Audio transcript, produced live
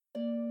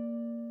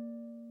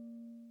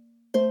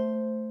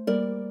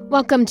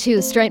Welcome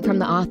to Straight from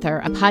the Author,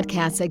 a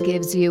podcast that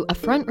gives you a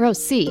front row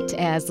seat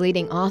as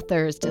leading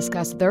authors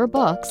discuss their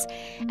books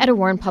at a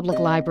Warren Public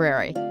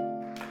Library.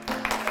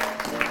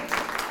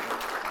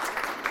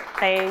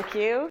 Thank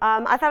you.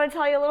 I thought I'd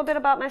tell you a little bit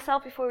about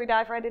myself before we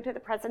dive right into the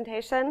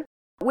presentation.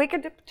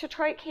 Wicked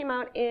Detroit came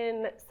out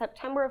in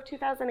September of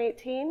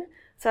 2018,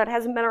 so it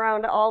hasn't been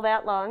around all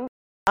that long.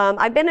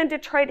 I've been a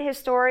Detroit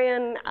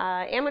historian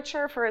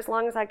amateur for as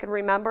long as I can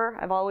remember.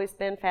 I've always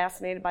been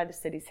fascinated by the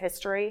city's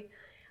history.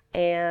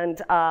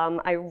 And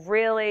I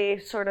really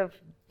sort of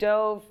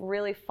dove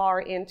really far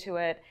into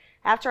it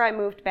after I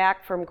moved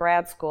back from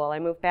grad school. I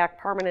moved back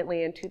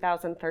permanently in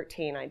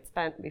 2013. I'd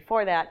spent,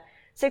 before that,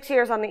 6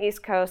 years on the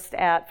East Coast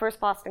at first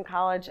Boston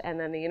College and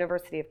then the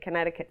University of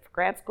Connecticut for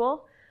grad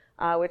school,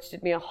 which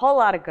did me a whole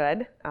lot of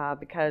good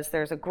because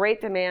there's a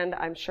great demand,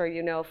 I'm sure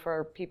you know,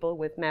 for people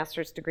with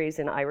master's degrees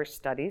in Irish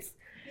studies.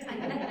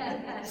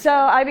 So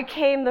I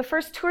became the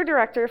first tour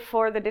director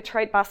for the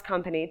Detroit Bus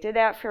Company. Did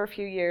that for a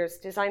few years,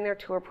 designed their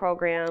tour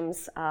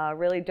programs,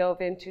 really dove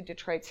into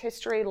Detroit's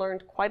history,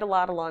 learned quite a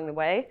lot along the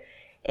way.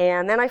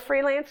 And then I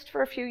freelanced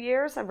for a few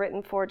years. I've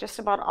written for just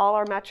about all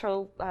our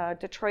Metro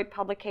Detroit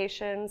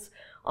publications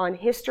on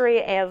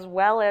history as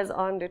well as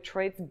on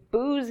Detroit's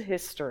booze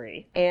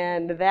history.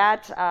 And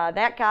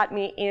that got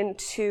me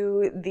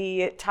into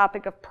the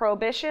topic of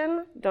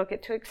prohibition. Don't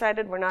get too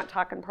excited, we're not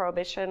talking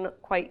prohibition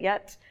quite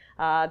yet.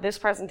 This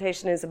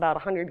presentation is about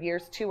 100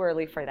 years too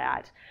early for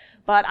that.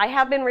 But I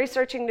have been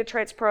researching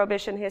Detroit's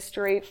prohibition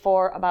history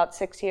for about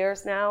 6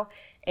 years now,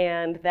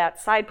 and that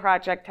side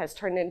project has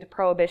turned into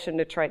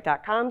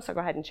prohibitiondetroit.com, so go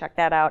ahead and check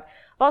that out.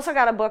 I've also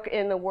got a book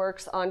in the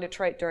works on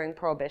Detroit during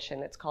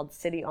Prohibition. It's called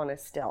City on a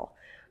Still.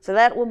 So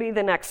that will be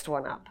the next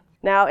one up.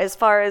 Now, as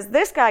far as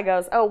this guy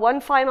goes,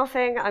 one final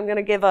thing, I'm going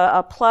to give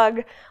a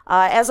plug.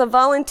 As a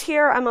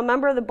volunteer, I'm a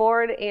member of the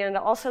board and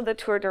also the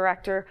tour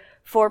director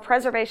for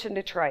Preservation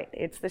Detroit.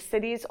 It's the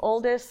city's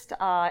oldest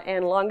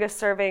and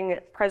longest-serving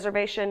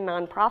preservation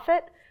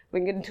nonprofit.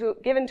 We've been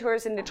giving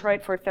tours in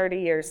Detroit for 30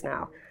 years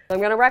now. So I'm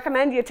going to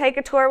recommend you take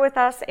a tour with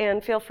us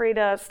and feel free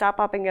to stop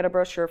up and get a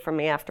brochure from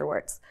me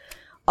afterwards.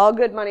 All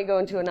good money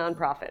going to a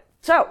nonprofit.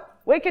 So,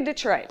 Wicked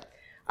Detroit.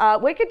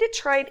 Wicked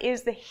Detroit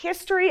is the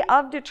history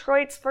of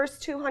Detroit's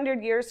first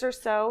 200 years or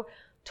so,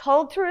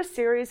 told through a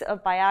series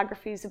of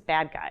biographies of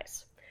bad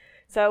guys.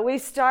 So we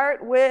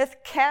start with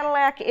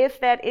Cadillac,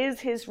 if that is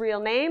his real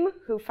name,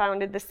 who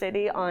founded the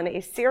city on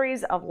a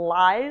series of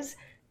lies,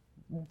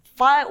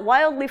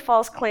 wildly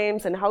false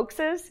claims and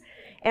hoaxes.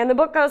 And the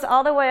book goes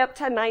all the way up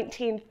to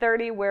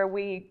 1930, where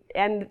we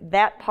end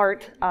that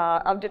part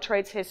of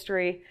Detroit's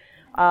history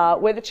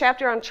with a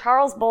chapter on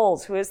Charles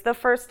Bowles, who is the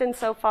first and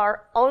so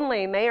far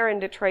only mayor in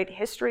Detroit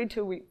history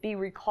to be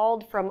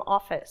recalled from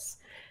office.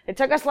 It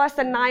took us less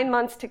than 9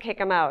 months to kick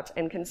him out,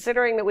 and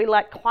considering that we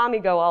let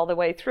Kwame go all the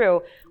way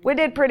through, we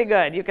did pretty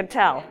good, you can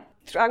tell.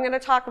 I'm going to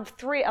talk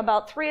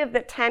about three of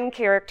the 10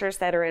 characters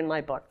that are in my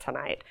book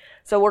tonight.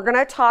 So we're going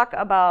to talk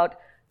about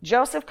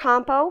Joseph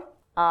Campo,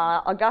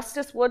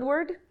 Augustus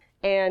Woodward,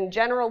 and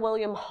General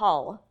William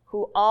Hull,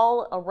 who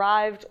all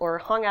arrived or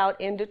hung out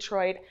in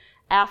Detroit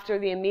after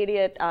in the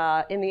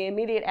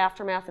immediate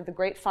aftermath of the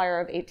Great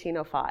Fire of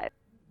 1805.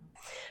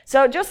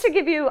 So just to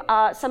give you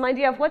some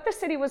idea of what the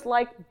city was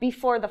like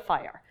before the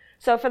fire.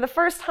 So for the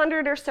first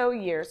 100 or so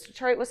years,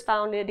 Detroit was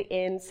founded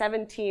in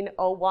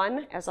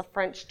 1701 as a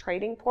French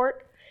trading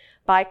port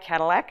by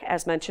Cadillac,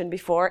 as mentioned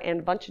before,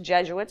 and a bunch of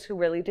Jesuits who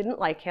really didn't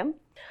like him.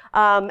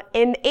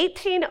 In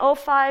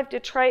 1805,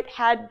 Detroit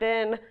had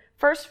been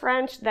first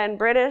French, then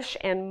British,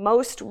 and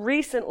most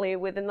recently,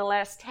 within the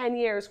last 10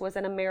 years, was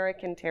an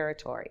American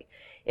territory.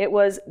 It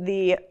was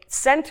the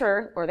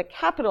center, or the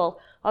capital,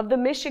 of the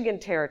Michigan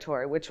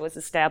Territory, which was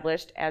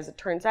established, as it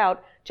turns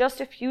out, just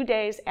a few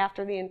days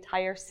after the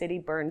entire city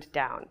burned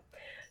down.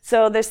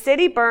 So the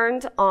city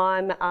burned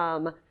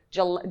on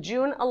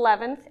June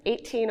 11th,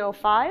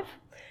 1805.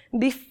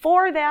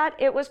 Before that,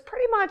 it was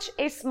pretty much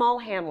a small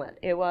hamlet.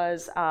 It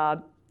was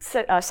a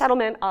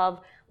settlement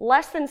of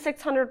less than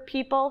 600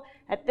 people.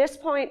 At this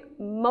point,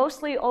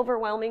 mostly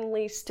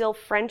overwhelmingly still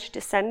French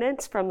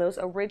descendants from those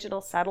original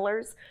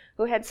settlers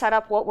who had set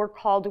up what were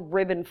called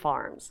ribbon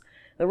farms.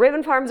 The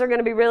ribbon farms are going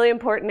to be really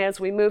important as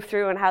we move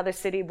through and how the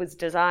city was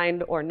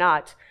designed or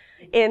not,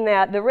 in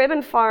that the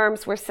ribbon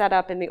farms were set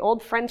up in the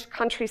old French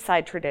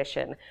countryside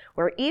tradition,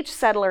 where each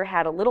settler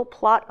had a little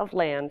plot of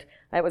land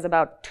that was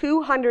about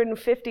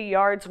 250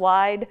 yards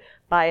wide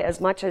by as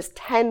much as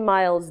 10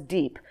 miles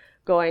deep,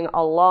 going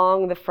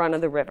along the front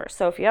of the river.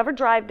 So if you ever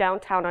drive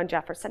downtown on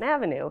Jefferson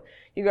Avenue,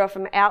 you go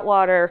from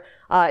Atwater,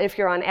 if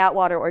you're on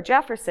Atwater or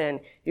Jefferson,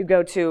 you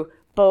go to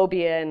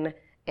Beaubien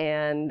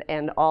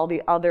and all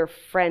the other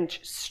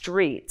French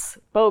streets,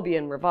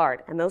 Beaubien, Rivard.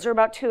 And those are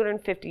about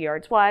 250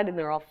 yards wide, and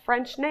they're all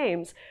French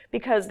names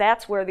because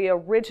that's where the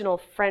original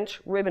French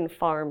ribbon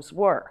farms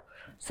were.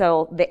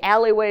 So the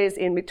alleyways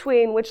in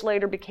between, which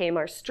later became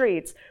our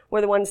streets,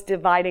 were the ones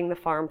dividing the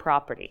farm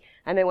property.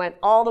 And they went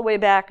all the way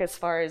back as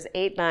far as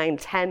 8, 9,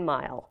 10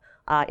 mile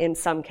in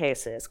some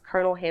cases.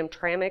 Colonel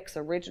Hamtramck's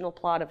original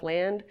plot of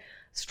land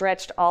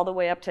stretched all the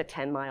way up to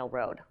 10 Mile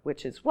Road,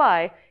 which is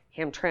why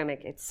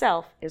Hamtramck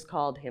itself is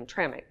called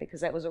Hamtramck,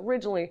 because that was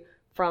originally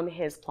from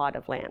his plot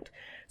of land.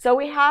 So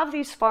we have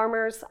these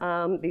farmers,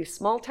 these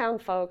small town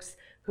folks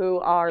who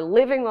are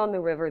living on the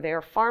river, they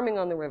are farming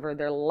on the river,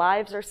 their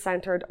lives are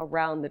centered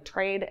around the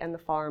trade and the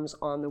farms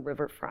on the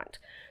riverfront.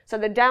 So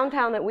the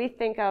downtown that we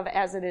think of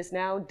as it is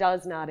now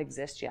does not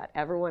exist yet.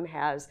 Everyone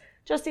has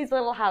just these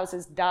little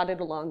houses dotted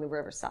along the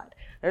riverside.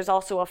 There's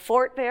also a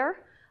fort there,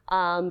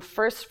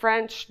 first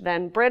French,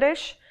 then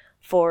British,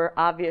 for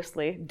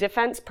obviously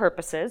defense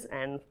purposes,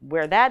 and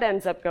where that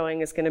ends up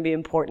going is going to be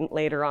important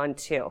later on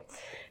too.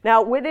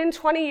 Now, within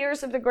 20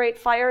 years of the Great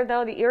Fire,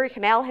 though, the Erie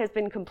Canal has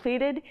been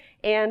completed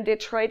and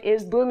Detroit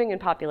is booming in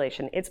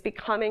population. It's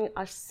becoming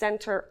a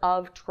center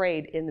of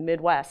trade in the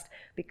Midwest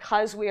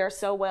because we are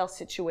so well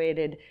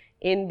situated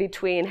in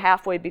between,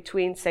 halfway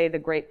between, say, the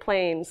Great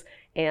Plains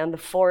and the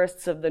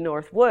forests of the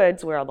North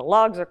Woods, where all the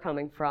logs are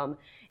coming from,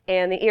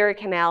 and the Erie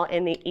Canal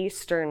and the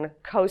eastern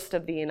coast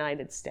of the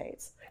United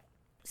States.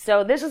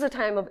 So this is a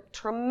time of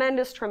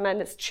tremendous,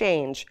 tremendous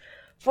change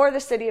for the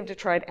city of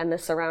Detroit and the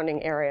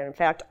surrounding area. In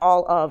fact,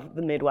 all of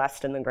the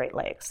Midwest and the Great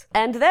Lakes.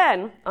 And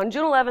then, on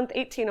June 11th,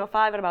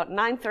 1805, at about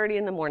 9:30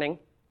 in the morning,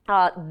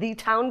 the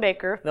town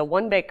baker, the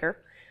one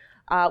baker,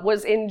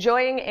 was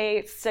enjoying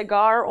a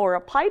cigar or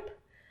a pipe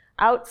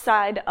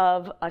outside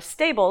of a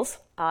stables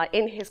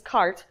in his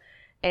cart.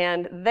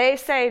 And they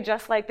say,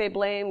 just like they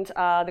blamed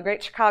the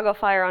Great Chicago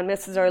Fire on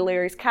Mrs.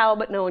 O'Leary's cow,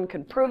 but no one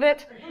can prove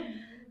it,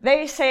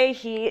 they say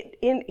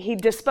he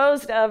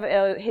disposed of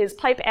his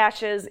pipe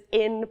ashes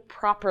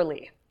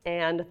improperly.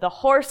 And the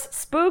horse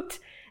spooked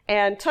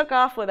and took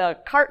off with a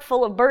cart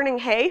full of burning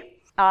hay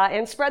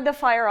and spread the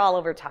fire all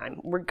over town.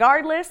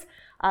 Regardless,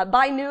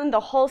 by noon, the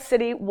whole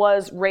city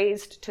was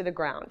razed to the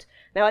ground.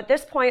 Now, at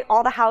this point,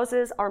 all the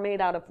houses are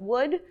made out of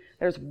wood.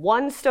 There's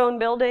one stone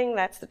building,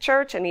 that's the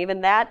church, and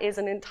even that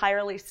isn't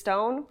entirely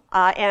stone.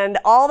 And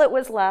all that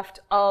was left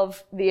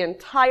of the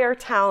entire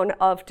town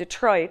of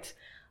Detroit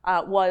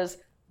was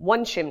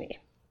one chimney.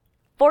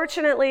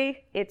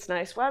 Fortunately, it's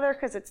nice weather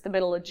because it's the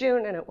middle of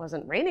June and it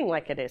wasn't raining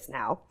like it is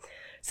now.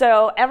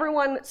 So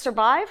everyone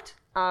survived.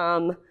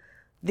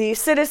 The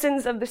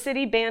citizens of the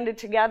city banded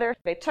together.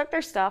 They took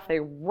their stuff,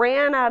 they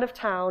ran out of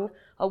town,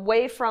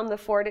 away from the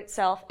fort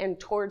itself and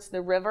towards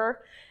the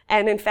river.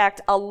 And in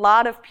fact, a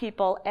lot of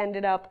people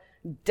ended up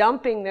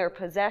dumping their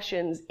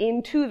possessions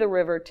into the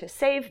river to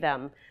save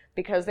them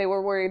because they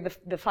were worried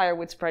the fire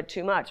would spread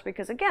too much.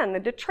 Because again, the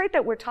Detroit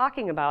that we're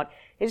talking about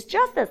is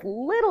just this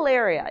little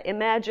area.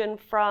 Imagine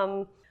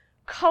from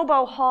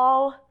Cobo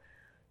Hall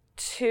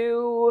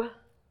to,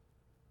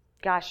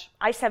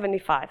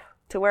 I-75,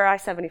 to where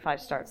I-75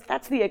 starts.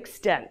 That's the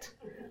extent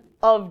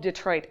of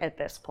Detroit at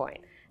this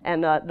point.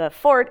 And the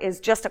fort is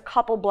just a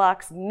couple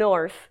blocks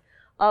north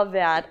of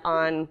that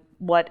on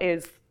what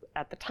is,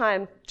 at the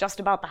time,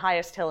 just about the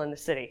highest hill in the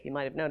city. You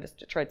might have noticed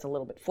Detroit's a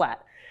little bit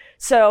flat.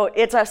 So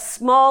it's a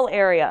small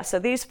area. So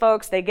these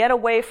folks, they get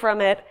away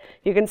from it.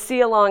 You can see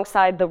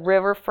alongside the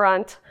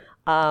riverfront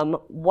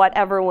what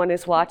everyone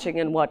is watching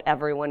and what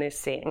everyone is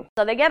seeing.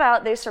 So they get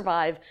out, they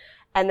survive,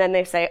 and then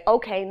they say,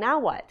 okay, now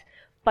what?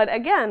 But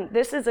again,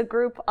 this is a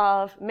group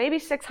of maybe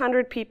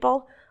 600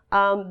 people.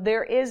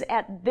 There is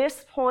at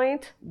this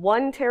point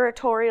one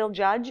territorial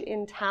judge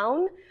in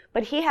town,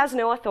 but he has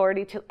no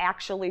authority to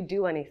actually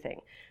do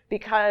anything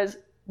because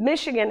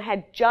Michigan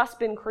had just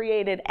been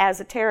created as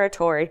a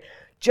territory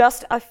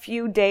just a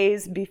few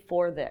days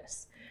before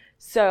this.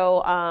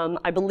 So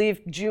I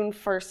believe June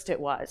 1st it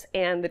was.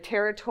 And the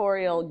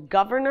territorial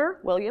governor,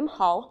 William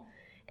Hull,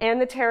 and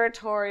the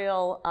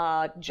territorial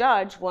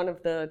judge, one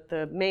of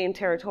the main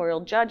territorial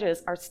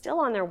judges, are still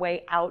on their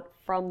way out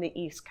from the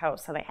East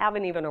Coast, so they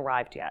haven't even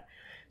arrived yet.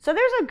 So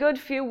there's a good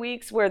few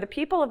weeks where the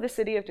people of the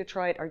city of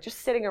Detroit are just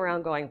sitting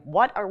around going,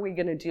 what are we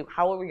going to do?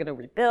 How are we going to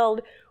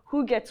rebuild?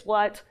 Who gets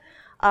what?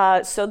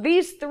 So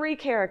these three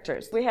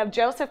characters, we have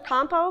Joseph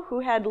Campo, who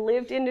had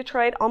lived in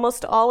Detroit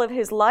almost all of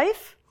his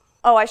life.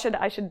 Oh, I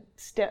should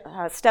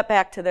step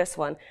back to this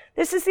one.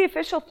 This is the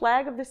official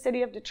flag of the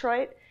city of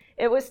Detroit.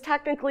 It was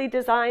technically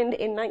designed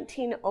in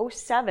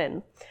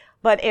 1907,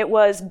 but it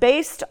was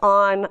based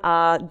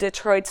on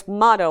Detroit's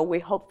motto, we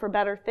hope for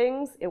better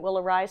things, it will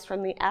arise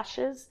from the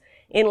ashes.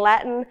 In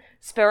Latin,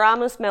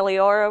 speramus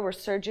meliora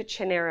resurgit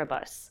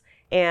generibus.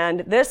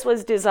 And this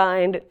was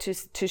designed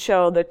to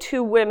show the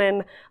two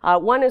women.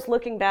 One is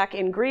looking back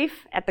in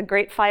grief at the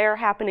great fire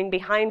happening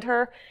behind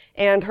her,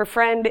 and her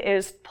friend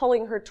is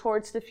pulling her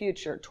towards the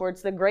future,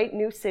 towards the great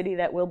new city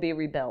that will be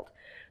rebuilt.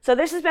 So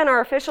this has been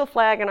our official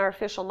flag and our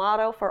official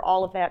motto for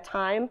all of that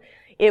time.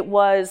 It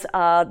was,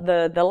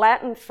 the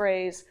Latin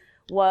phrase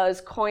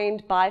was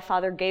coined by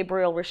Father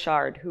Gabriel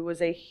Richard, who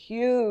was a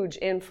huge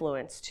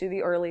influence to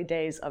the early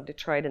days of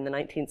Detroit in the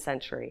 19th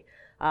century.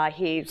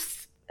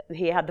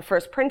 He had the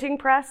first printing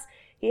press,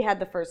 he had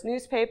the first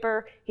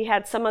newspaper, he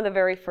had some of the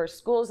very first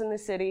schools in the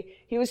city.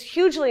 He was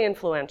hugely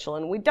influential,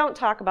 and we don't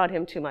talk about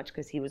him too much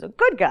because he was a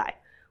good guy.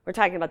 We're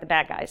talking about the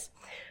bad guys.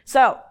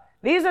 So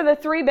these are the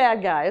three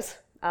bad guys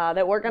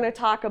that we're going to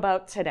talk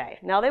about today.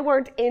 Now, they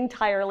weren't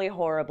entirely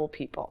horrible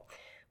people.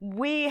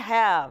 We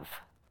have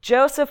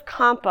Joseph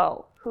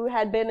Campo, who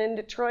had been in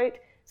Detroit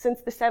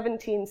since the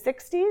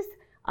 1760s.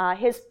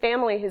 His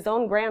family, his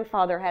own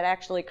grandfather, had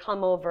actually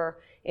come over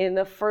in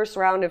the first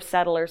round of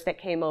settlers that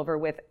came over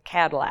with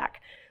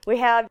Cadillac. We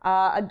have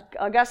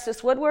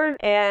Augustus Woodward,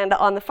 and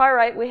on the far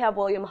right, we have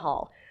William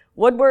Hull.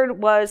 Woodward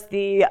was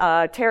the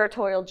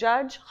territorial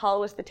judge,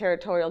 Hull was the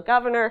territorial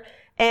governor,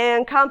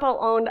 and Campo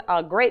owned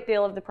a great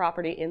deal of the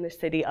property in the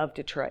city of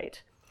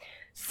Detroit.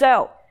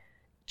 So,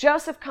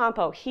 Joseph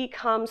Campo, he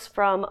comes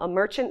from a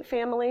merchant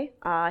family.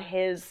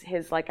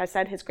 Like I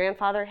said, his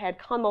grandfather had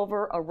come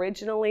over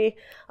originally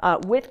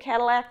with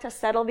Cadillac to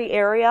settle the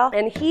area.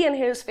 And he and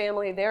his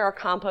family, there are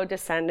Campo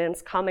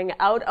descendants coming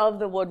out of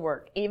the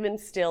woodwork, even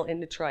still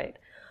in Detroit.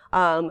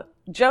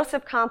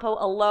 Joseph Campo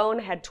alone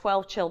had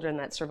 12 children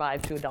that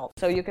survived to adulthood.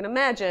 So you can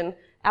imagine,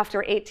 after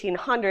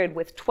 1800,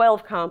 with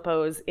 12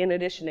 Campos, in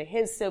addition to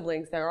his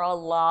siblings, there are a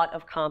lot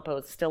of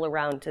Campos still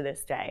around to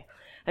this day.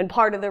 And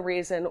part of the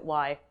reason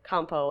why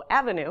Campo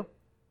Avenue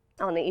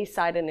on the east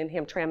side and in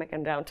Hamtramck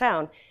and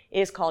downtown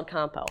is called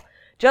Campo.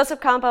 Joseph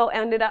Campo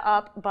ended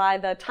up, by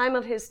the time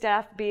of his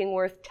death, being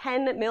worth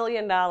 $10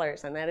 million.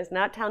 And that is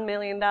not $10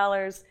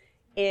 million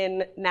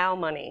in now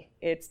money.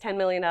 It's $10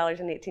 million in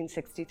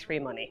 1863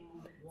 money.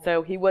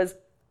 So he was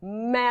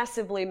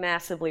massively,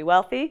 massively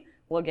wealthy.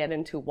 We'll get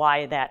into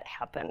why that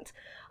happened.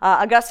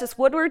 Augustus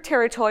Woodward,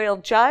 territorial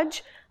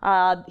judge.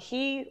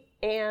 He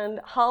and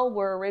Hull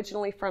were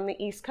originally from the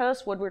East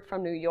Coast, Woodward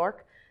from New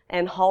York,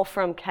 and Hull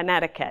from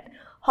Connecticut.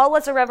 Hull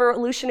was a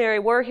Revolutionary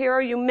War hero.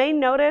 You may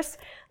notice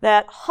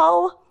that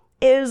Hull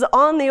is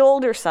on the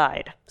older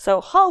side.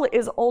 So Hull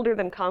is older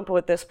than Campo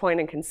at this point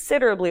and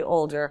considerably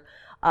older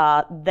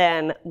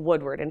than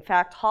Woodward. In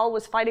fact, Hull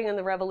was fighting in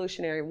the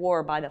Revolutionary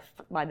War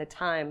by the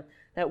time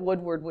that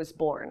Woodward was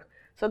born.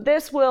 So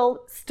this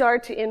will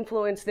start to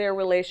influence their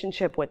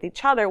relationship with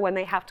each other when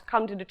they have to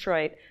come to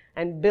Detroit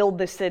and build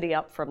the city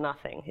up from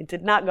nothing. It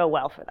did not go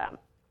well for them.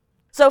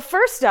 So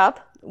first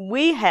up,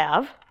 we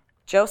have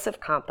Joseph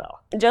Campo.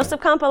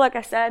 Joseph Campo, like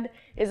I said,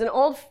 is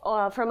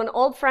from an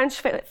old French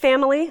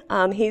family.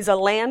 He's a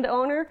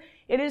landowner.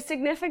 It is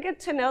significant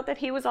to note that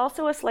he was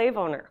also a slave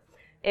owner.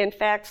 In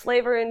fact,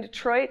 slavery in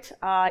Detroit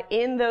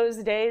in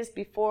those days,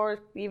 before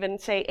even,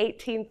 say,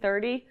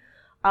 1830,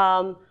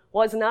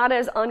 was not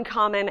as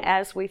uncommon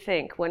as we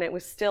think. When it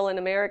was still an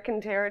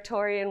American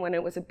territory and when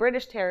it was a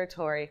British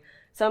territory,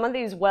 some of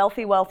these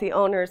wealthy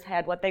owners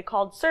had what they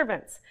called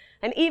servants.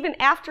 And even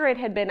after it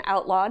had been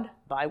outlawed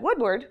by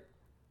Woodward,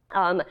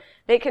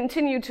 they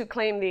continued to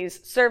claim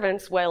these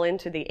servants well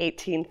into the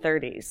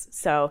 1830s.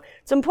 So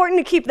it's important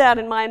to keep that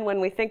in mind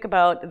when we think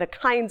about the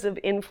kinds of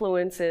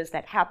influences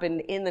that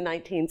happened in the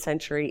 19th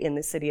century in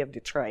the city of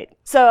Detroit.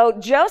 So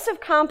Joseph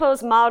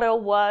Campo's motto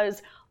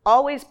was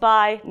always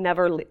buy,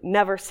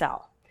 never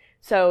sell.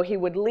 So he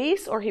would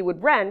lease or he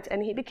would rent,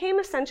 and he became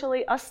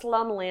essentially a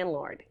slum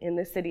landlord in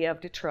the city of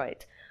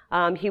Detroit.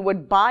 He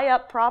would buy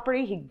up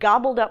property, he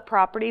gobbled up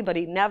property, but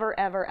he never,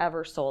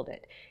 ever sold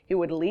it. He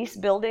would lease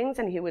buildings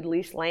and he would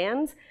lease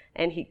lands,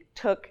 and he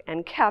took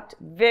and kept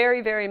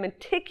very, very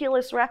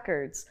meticulous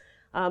records,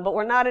 but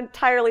we're not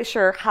entirely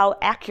sure how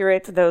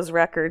accurate those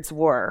records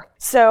were.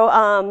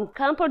 So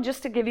Campo,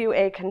 just to give you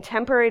a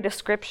contemporary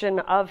description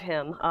of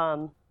him,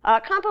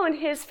 Campo and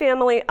his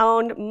family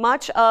owned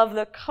much of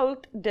the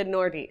Côte du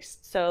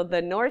Nord-Est, so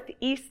the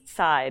northeast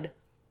side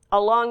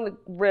along the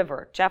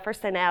river,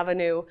 Jefferson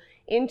Avenue,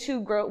 into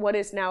what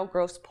is now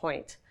Grosse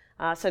Pointe.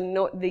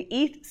 The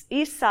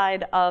east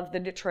side of the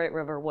Detroit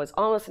River was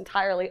almost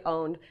entirely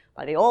owned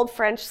by the old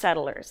French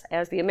settlers.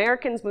 As the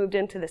Americans moved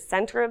into the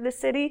center of the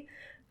city,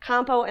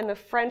 Campo and the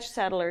French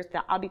settlers,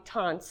 the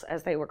habitants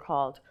as they were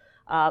called,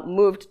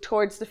 moved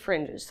towards the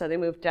fringes. So they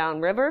moved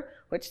downriver,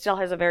 which still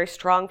has a very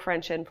strong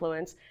French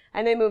influence,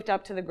 and they moved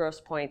up to the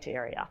Grosse Pointe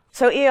area.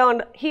 So he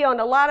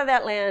owned a lot of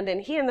that land,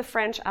 and he and the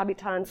French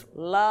habitants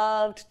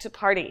loved to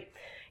party.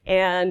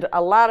 And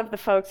a lot of the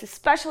folks,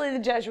 especially the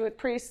Jesuit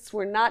priests,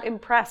 were not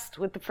impressed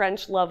with the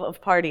French love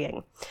of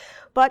partying.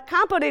 But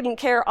Campo didn't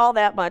care all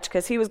that much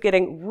because he was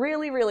getting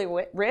really,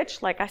 really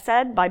rich, like I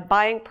said, by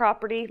buying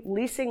property,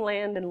 leasing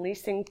land, and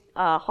leasing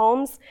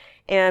homes,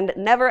 and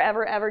never,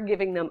 ever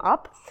giving them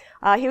up.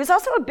 He was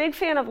also a big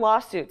fan of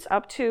lawsuits,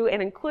 up to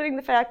and including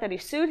the fact that he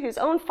sued his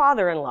own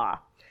father-in-law.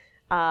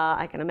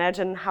 I can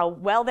imagine how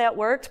well that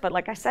worked, but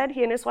like I said,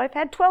 he and his wife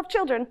had 12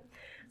 children,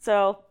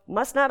 so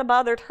must not have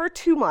bothered her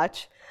too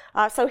much.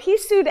 So he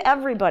sued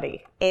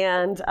everybody,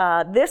 and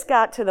this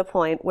got to the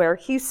point where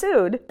he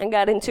sued and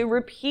got into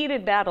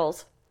repeated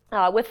battles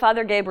with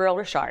Father Gabriel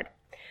Richard.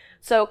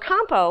 So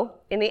Campo,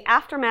 in the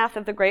aftermath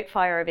of the Great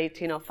Fire of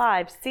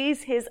 1805,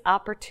 sees his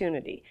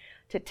opportunity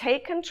to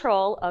take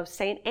control of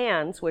St.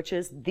 Anne's, which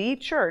is the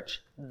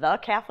church, the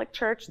Catholic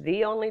church,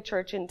 the only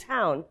church in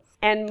town,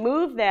 and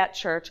move that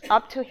church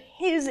up to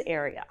his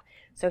area.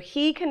 So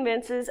he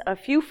convinces a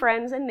few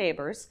friends and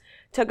neighbors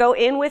to go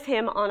in with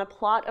him on a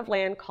plot of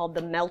land called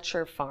the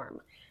Melcher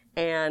Farm.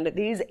 And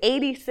these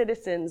 80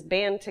 citizens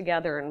band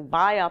together and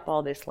buy up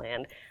all this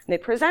land. And they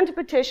present a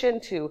petition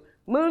to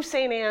move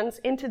St. Anne's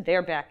into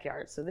their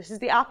backyard. So this is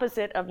the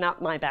opposite of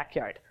not my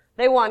backyard.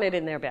 They want it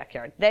in their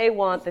backyard. They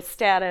want the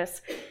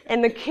status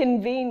and the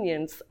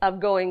convenience of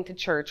going to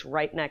church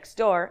right next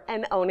door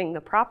and owning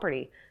the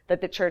property that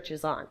the church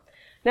is on.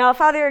 Now,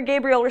 Father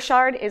Gabriel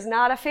Richard is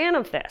not a fan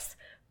of this.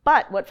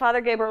 But what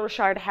Father Gabriel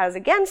Richard has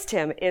against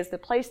him is the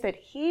place that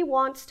he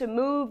wants to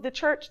move the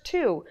church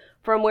to,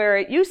 from where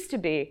it used to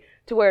be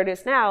to where it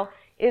is now,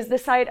 is the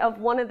site of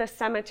one of the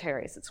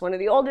cemeteries. It's one of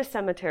the oldest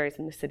cemeteries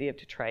in the city of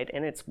Detroit,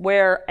 and it's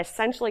where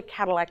essentially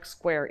Cadillac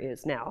Square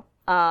is now.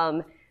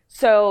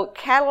 So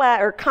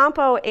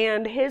Campo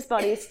and his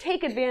buddies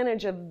take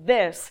advantage of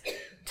this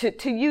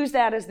to use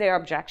that as their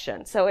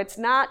objection. So it's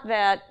not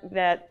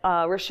that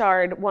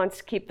Richard wants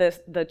to keep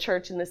the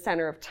church in the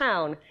center of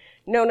town.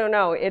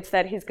 No. It's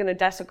that he's going to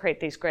desecrate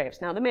these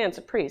graves. Now, the man's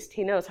a priest.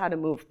 He knows how to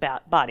move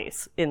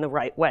bodies in the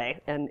right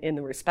way and in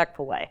the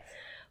respectful way.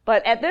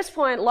 But at this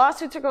point,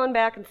 lawsuits are going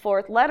back and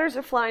forth. Letters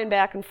are flying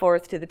back and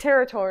forth to the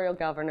territorial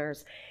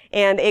governors.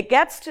 And it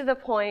gets to the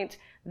point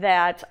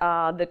that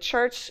the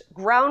church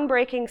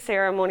groundbreaking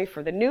ceremony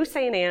for the new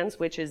St. Anne's,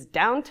 which is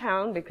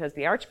downtown because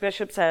the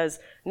Archbishop says,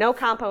 no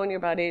Campo and your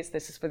buddies,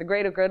 this is for the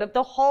greater good of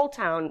the whole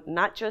town,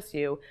 not just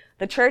you.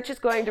 The church is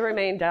going to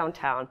remain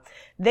downtown.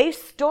 They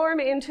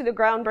storm into the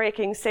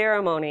groundbreaking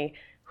ceremony,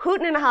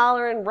 hooting and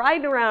hollering,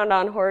 riding around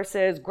on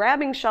horses,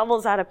 grabbing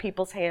shovels out of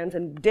people's hands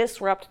and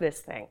disrupt this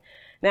thing.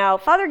 Now,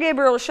 Father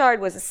Gabriel Richard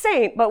was a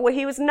saint, but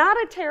he was not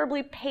a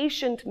terribly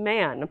patient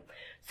man.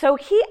 So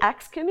he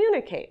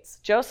excommunicates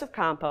Joseph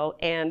Campo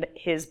and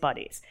his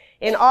buddies.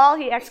 In all,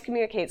 he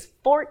excommunicates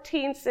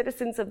 14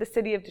 citizens of the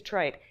city of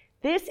Detroit.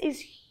 This is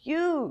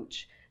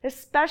huge,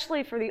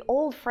 especially for the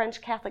old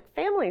French Catholic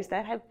families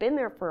that have been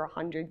there for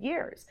 100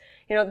 years.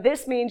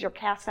 This means you're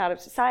cast out of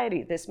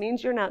society. This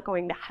means you're not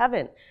going to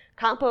heaven.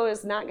 Campo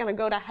is not going to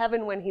go to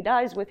heaven when he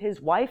dies with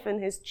his wife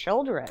and his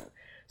children.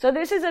 So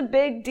this is a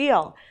big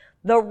deal.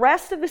 The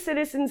rest of the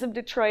citizens of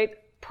Detroit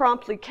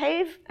promptly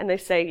cave, and they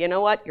say, you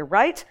know what, you're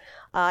right.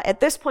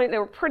 At this point, they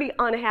were pretty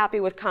unhappy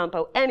with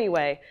Campo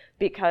anyway,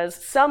 because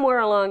somewhere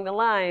along the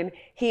line,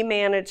 he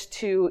managed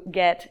to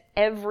get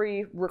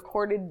every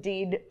recorded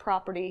deed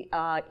property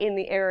in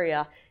the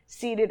area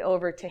ceded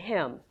over to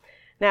him.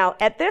 Now,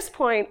 at this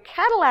point,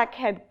 Cadillac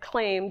had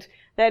claimed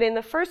that in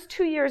the first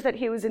 2 years that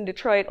he was in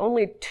Detroit,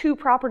 only 2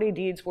 property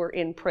deeds were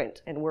in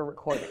print and were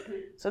recorded.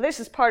 So this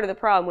is part of the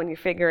problem when you're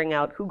figuring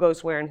out who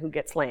goes where and who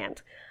gets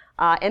land.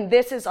 And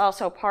this is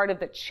also part of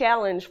the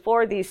challenge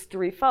for these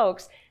 3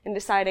 folks in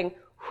deciding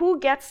who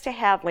gets to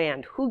have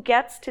land, who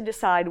gets to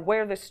decide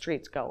where the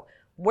streets go,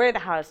 where the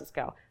houses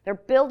go. They're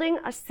building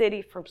a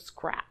city from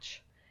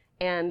scratch.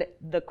 And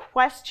the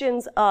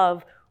questions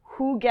of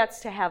who gets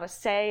to have a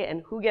say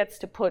and who gets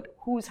to put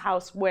whose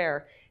house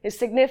where is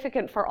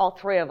significant for all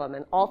 3 of them,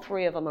 and all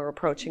 3 of them are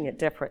approaching it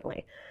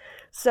differently.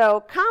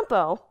 So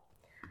Campo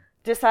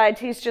decides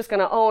he's just going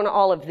to own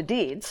all of the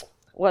deeds,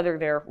 whether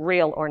they're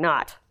real or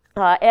not.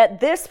 At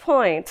this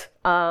point,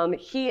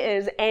 he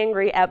is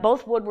angry at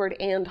both Woodward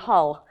and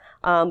Hull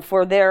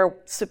for their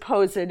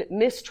supposed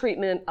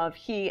mistreatment of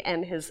he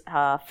and his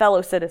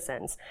fellow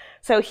citizens.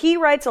 So he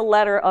writes a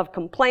letter of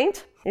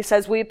complaint. He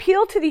says, "We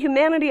appeal to the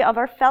humanity of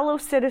our fellow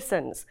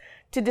citizens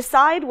to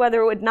decide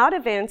whether it would not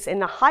advance in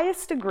the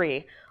highest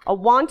degree a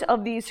want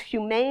of these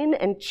humane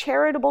and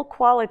charitable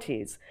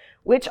qualities,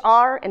 which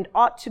are and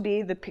ought to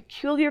be the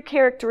peculiar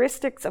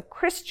characteristics of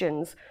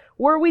Christians,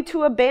 were we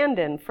to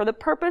abandon for the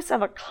purpose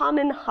of a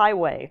common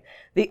highway,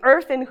 the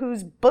earth in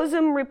whose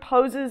bosom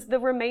reposes the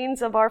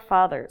remains of our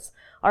fathers,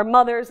 our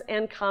mothers,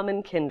 and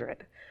common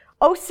kindred.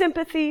 O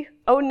sympathy,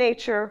 O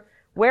nature,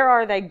 where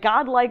are thy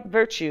godlike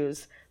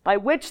virtues, by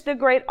which the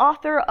great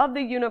author of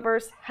the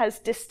universe has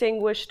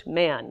distinguished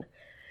man?"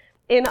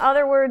 In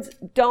other words,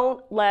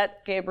 don't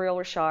let Gabriel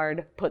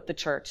Richard put the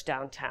church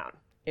downtown.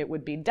 It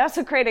would be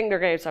desecrating the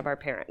graves of our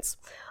parents.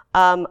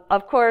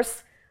 Of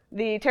course,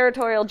 the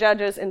territorial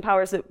judges and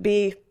powers that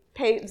be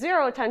pay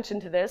zero attention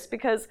to this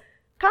because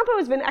Campo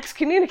has been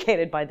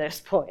excommunicated by this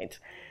point.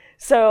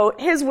 So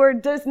his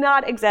word does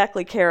not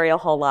exactly carry a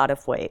whole lot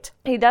of weight.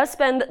 He does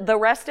spend the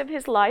rest of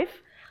his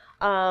life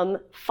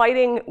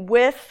fighting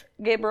with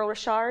Gabriel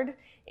Richard,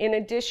 in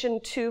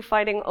addition to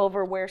fighting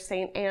over where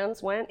St.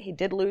 Anne's went. He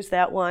did lose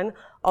that one,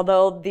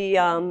 although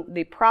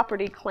the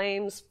property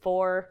claims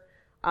for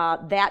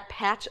that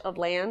patch of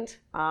land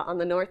on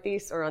the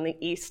northeast or on the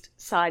east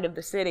side of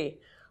the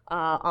city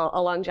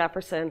along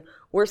Jefferson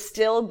were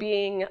still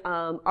being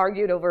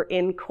argued over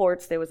in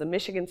courts. There was a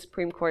Michigan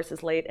Supreme Court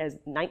as late as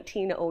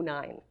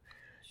 1909.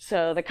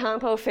 So the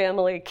Campo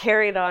family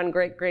carried on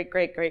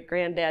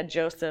great-great-great-great-granddad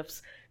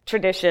Joseph's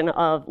tradition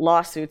of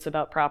lawsuits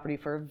about property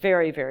for a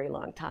very, very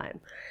long time.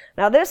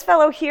 Now this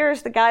fellow here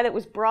is the guy that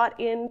was brought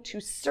in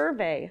to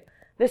survey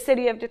the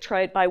city of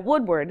Detroit by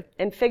Woodward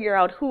and figure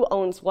out who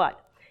owns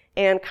what.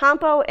 And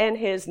Campo and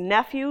his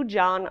nephew,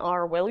 John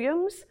R.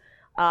 Williams,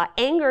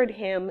 angered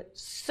him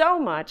so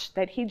much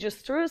that he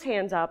just threw his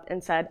hands up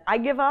and said, "I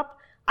give up.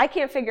 I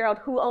can't figure out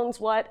who owns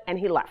what, and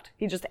he left.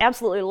 He just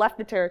absolutely left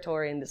the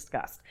territory in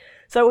disgust.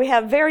 So we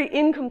have very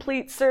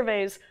incomplete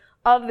surveys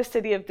of the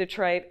city of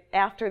Detroit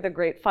after the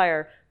Great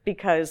Fire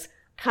because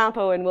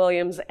Campo and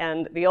Williams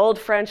and the old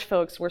French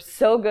folks were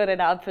so good at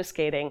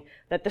obfuscating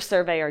that the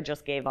surveyor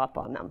just gave up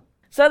on them.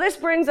 So this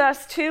brings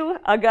us to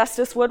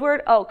Augustus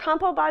Woodward. Oh,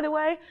 Campo, by the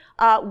way,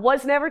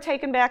 was never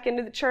taken back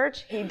into the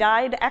church. He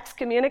died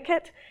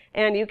excommunicate,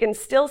 and you can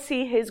still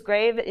see his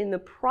grave in the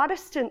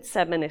Protestant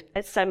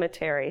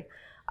cemetery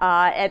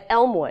at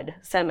Elmwood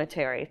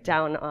Cemetery,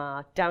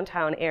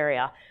 downtown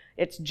area.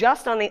 It's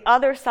just on the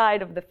other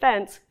side of the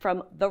fence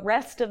from the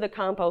rest of the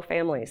Campo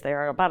families. There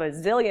are about a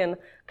zillion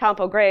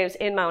Campo graves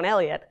in Mount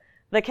Eliot,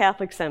 the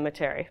Catholic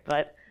cemetery,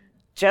 but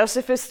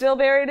Joseph is still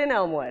buried in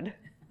Elmwood.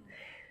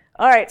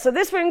 All right, so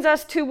this brings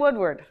us to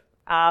Woodward,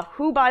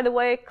 who, by the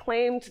way,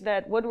 claimed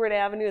that Woodward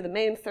Avenue, the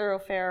main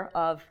thoroughfare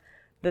of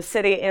the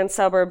city and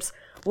suburbs,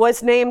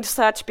 was named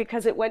such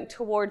because it went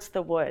towards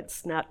the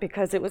woods, not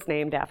because it was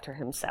named after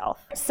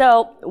himself.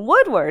 So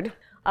Woodward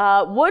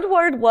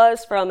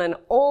was from an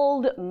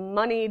old,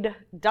 moneyed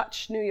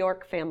Dutch New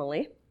York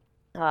family.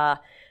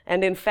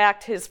 And in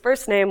fact, his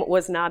first name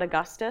was not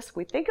Augustus.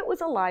 We think it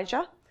was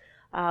Elijah,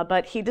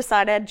 but he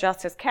decided,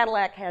 just as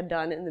Cadillac had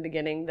done in the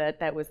beginning,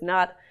 that was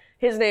not,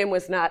 his name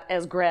was not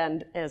as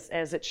grand as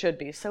it should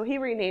be. So he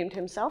renamed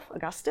himself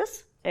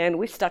Augustus, and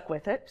we stuck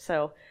with it.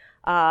 So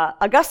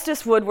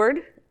Augustus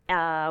Woodward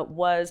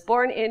was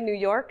born in New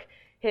York.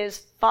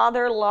 His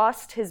father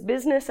lost his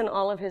business and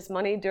all of his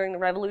money during the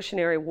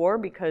Revolutionary War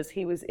because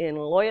he was in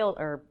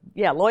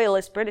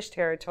loyalist British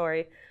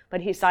territory,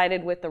 but he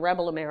sided with the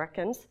rebel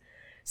Americans.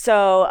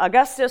 So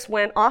Augustus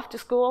went off to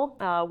school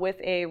with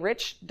a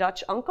rich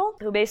Dutch uncle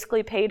who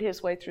basically paid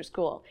his way through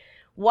school.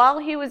 While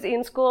he was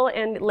in school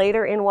and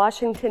later in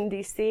Washington,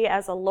 D.C.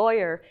 as a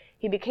lawyer,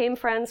 he became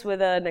friends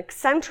with an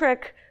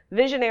eccentric,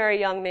 visionary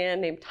young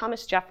man named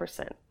Thomas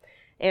Jefferson.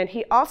 And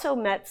he also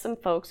met some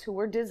folks who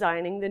were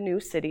designing the new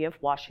city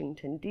of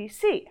Washington,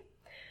 D.C.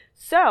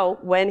 So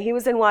when he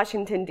was in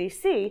Washington,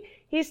 D.C.,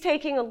 he's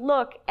taking a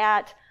look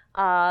at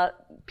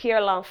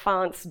Pierre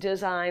L'Enfant's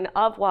design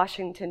of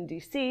Washington,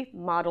 D.C.,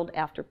 modeled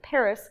after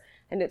Paris,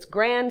 and its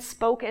grand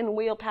spoke and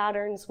wheel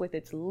patterns with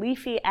its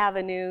leafy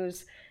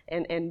avenues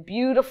and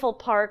beautiful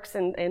parks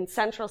and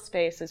central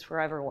spaces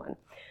for everyone.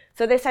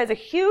 So this has a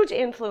huge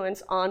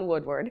influence on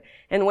Woodward,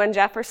 and when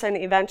Jefferson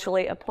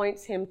eventually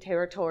appoints him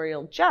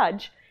territorial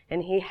judge,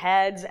 and he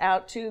heads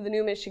out to the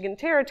New Michigan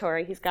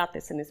Territory, he's got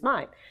this in his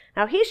mind.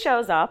 Now he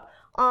shows up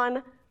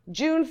on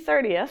June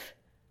 30th,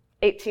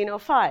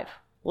 1805,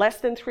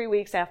 less than 3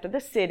 weeks after the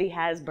city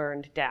has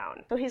burned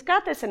down. So he's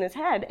got this in his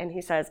head, and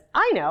he says,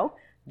 I know,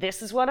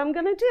 this is what I'm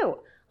going to do.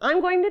 I'm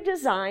going to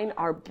design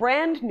our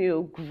brand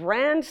new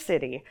grand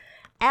city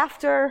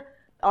after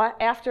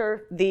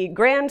the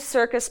Grand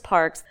Circus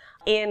parks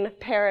in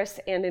Paris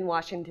and in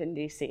Washington,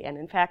 D.C. And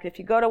in fact, if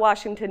you go to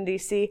Washington,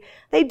 D.C.,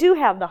 they do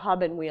have the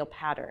hub and wheel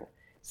pattern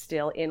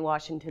still in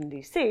Washington,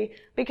 D.C.,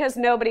 because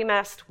nobody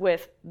messed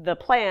with the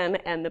plan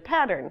and the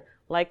pattern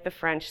like the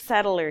French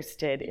settlers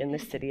did in the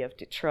city of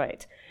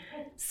Detroit.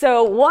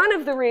 So one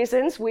of the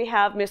reasons we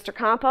have Mr.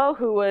 Campo,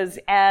 who was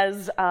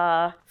as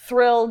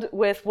thrilled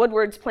with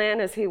Woodward's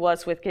plan as he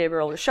was with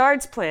Gabriel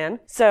Richard's plan.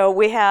 So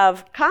we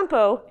have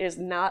Campo is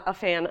not a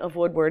fan of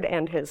Woodward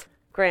and his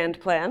grand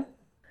plan.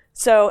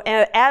 So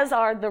as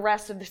are the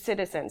rest of the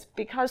citizens,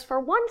 because for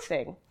one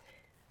thing,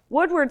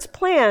 Woodward's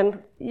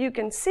plan, you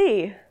can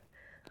see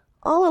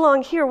all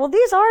along here, well,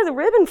 these are the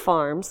ribbon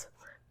farms,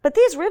 but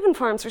these ribbon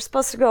farms are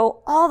supposed to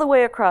go all the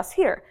way across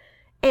here.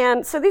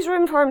 And so these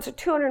ribbon farms are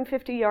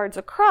 250 yards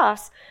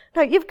across.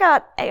 Now you've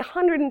got a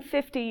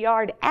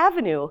 150-yard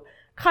avenue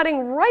cutting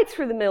right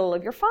through the middle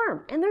of your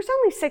farm, and there's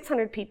only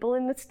 600 people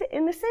in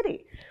the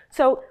city.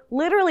 So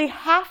literally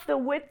half the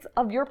width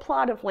of your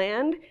plot of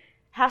land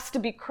has to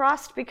be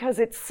crossed because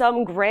it's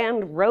some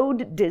grand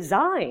road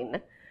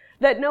design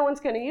that no one's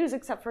going to use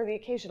except for the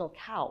occasional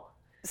cow.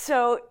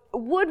 So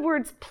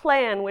Woodward's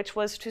plan, which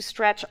was to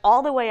stretch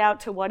all the way out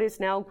to what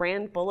is now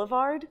Grand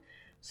Boulevard,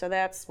 so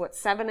that's,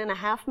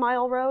 7.5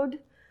 mile road,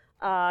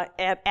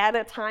 at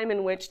a time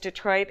in which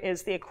Detroit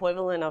is the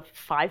equivalent of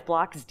 5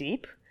 blocks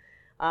deep.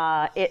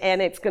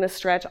 And it's going to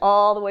stretch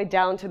all the way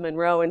down to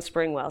Monroe and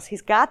Springwells.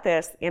 He's got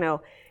this,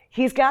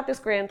 he's got this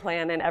grand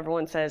plan, and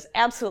everyone says,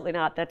 absolutely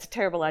not, that's a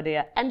terrible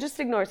idea, and just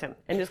ignores him,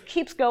 and just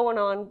keeps going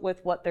on with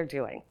what they're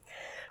doing.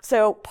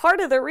 So part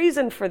of the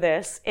reason for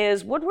this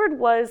is Woodward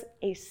was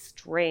a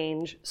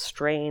strange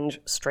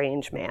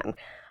man.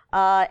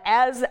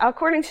 As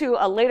according to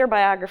a later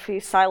biography,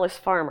 Silas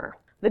Farmer,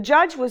 the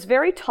judge was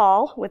very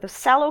tall with a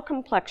sallow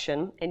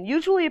complexion and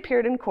usually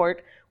appeared in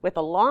court with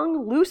a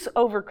long, loose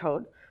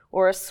overcoat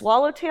or a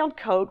swallow-tailed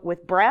coat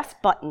with brass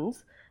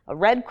buttons, a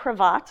red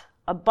cravat,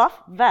 a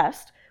buff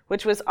vest,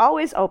 which was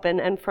always open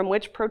and from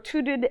which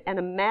protruded an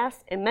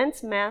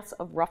immense mass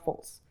of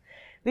ruffles.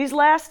 These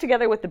last,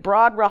 together with the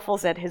broad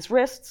ruffles at his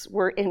wrists,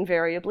 were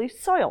invariably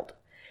soiled.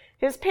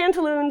 His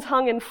pantaloons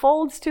hung in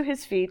folds to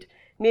his feet,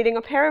 meeting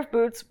a pair of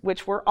boots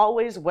which were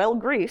always well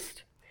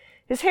greased.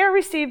 His hair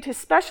received his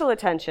special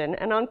attention,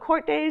 and on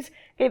court days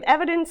gave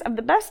evidence of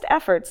the best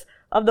efforts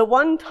of the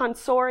one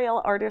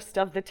tonsorial artist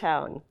of the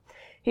town.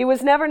 He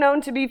was never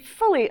known to be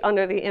fully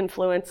under the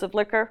influence of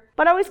liquor,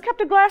 but always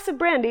kept a glass of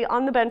brandy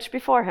on the bench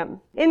before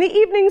him. In the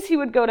evenings, he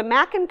would go to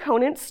Mack &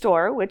 Conant's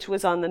store, which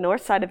was on the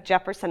north side of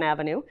Jefferson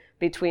Avenue,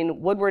 between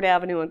Woodward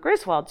Avenue and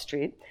Griswold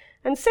Street,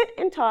 and sit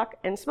and talk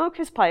and smoke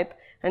his pipe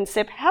and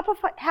sip half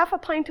a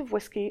pint of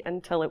whiskey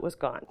until it was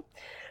gone.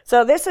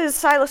 So this is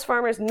Silas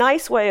Farmer's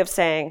nice way of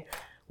saying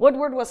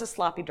Woodward was a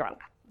sloppy drunk.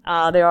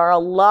 There are a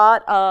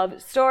lot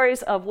of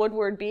stories of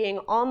Woodward being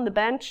on the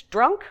bench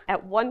drunk.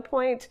 At one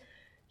point,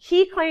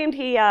 he claimed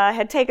he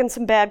had taken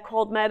some bad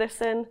cold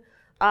medicine.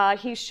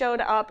 He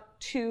showed up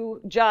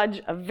to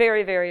judge a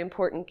very, very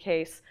important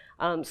case,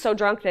 so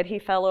drunk that he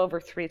fell over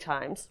 3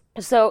 times.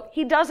 So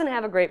he doesn't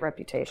have a great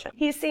reputation.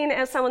 He's seen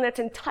as someone that's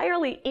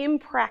entirely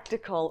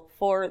impractical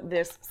for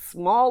this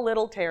small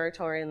little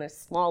territory in this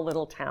small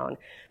little town,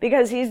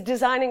 because he's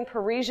designing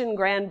Parisian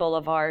grand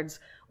boulevards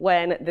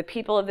when the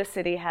people of the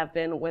city have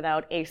been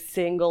without a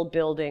single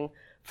building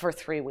for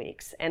 3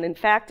 weeks. And in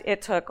fact,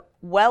 it took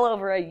well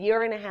over a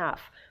year and a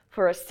half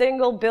for a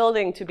single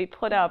building to be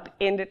put up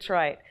in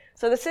Detroit.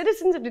 So the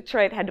citizens of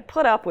Detroit had to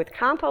put up with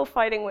Campo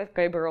fighting with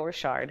Gabriel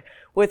Richard,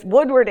 with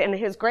Woodward and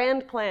his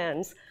grand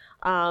plans,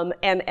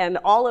 and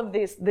all of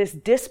this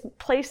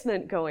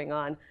displacement going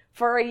on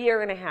for a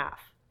year and a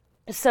half.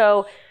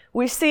 So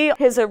we see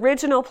his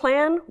original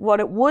plan, what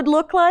it would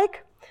look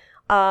like,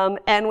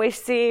 and we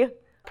see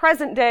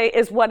present day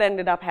is what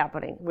ended up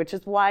happening, which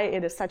is why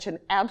it is such an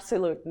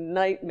absolute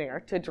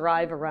nightmare to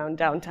drive around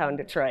downtown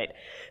Detroit.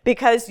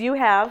 Because you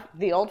have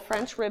the old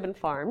French ribbon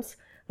farms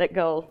that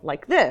go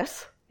like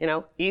this,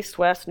 east,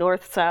 west,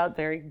 north, south,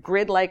 very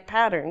grid-like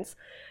patterns.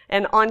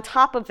 And on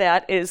top of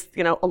that is,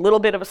 a little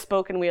bit of a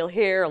spoken wheel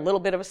here, a little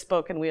bit of a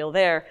spoken wheel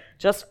there,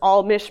 just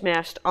all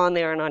mishmashed on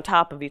there and on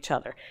top of each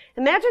other.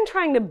 Imagine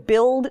trying to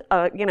build,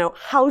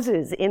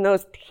 houses in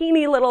those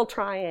teeny little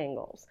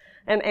triangles.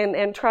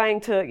 And trying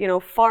to,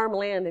 farm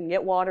land and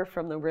get water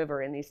from the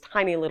river in these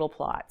tiny little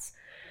plots.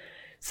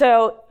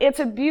 So it's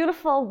a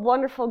beautiful,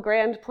 wonderful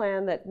grand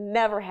plan that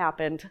never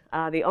happened.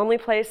 The only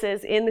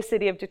places in the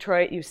city of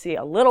Detroit you see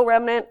a little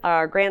remnant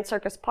are Grand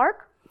Circus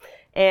Park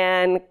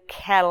and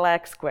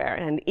Cadillac Square.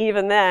 And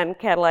even then,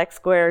 Cadillac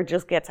Square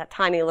just gets a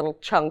tiny little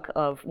chunk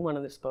of one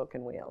of the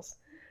spoken wheels.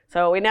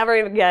 So we never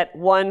even get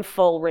one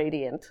full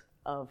radiant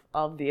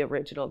of the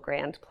original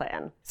grand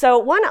plan. So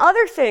one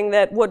other thing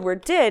that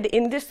Woodward did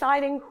in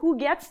deciding who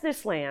gets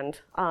this land,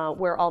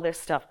 where all this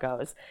stuff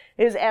goes,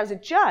 is as a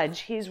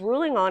judge, he's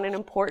ruling on an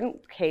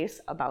important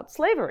case about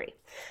slavery.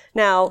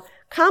 Now,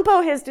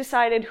 Campo has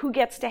decided who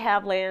gets to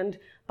have land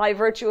by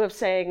virtue of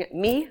saying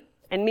me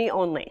and me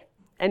only,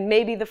 and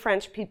maybe the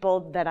French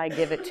people that I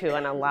give it to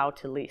and allow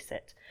to lease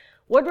it.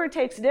 Woodward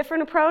takes a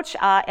different approach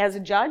as a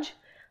judge.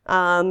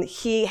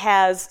 He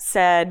has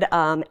said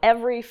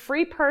every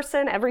free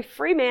person, every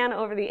free man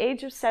over the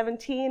age of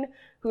 17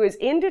 who is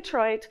in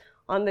Detroit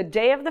on the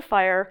day of the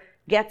fire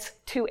gets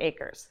 2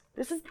 acres.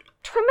 This is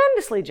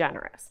tremendously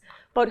generous.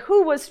 But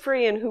who was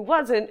free and who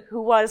wasn't,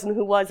 who was and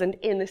who wasn't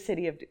in the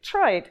city of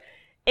Detroit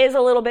is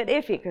a little bit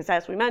iffy, because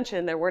as we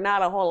mentioned, there were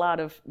not a whole lot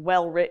of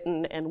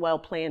well-written and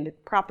well-planned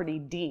property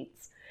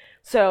deeds.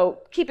 So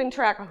keeping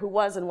track of who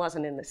was and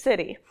wasn't in the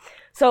city.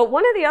 So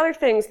one of the other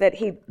things that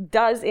he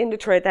does in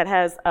Detroit that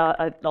has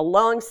a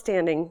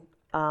long-standing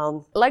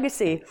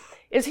legacy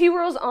is he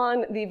rules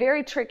on the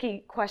very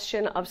tricky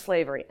question of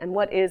slavery and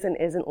what is and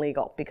isn't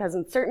legal. Because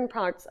in certain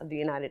parts of the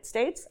United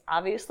States,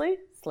 obviously,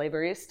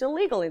 slavery is still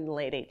legal in the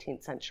late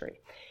 18th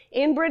century.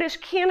 In British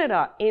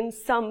Canada, in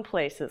some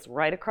places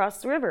right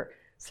across the river,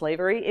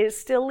 slavery is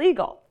still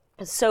legal.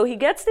 So he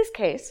gets this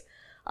case,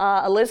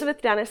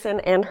 Elizabeth Dennison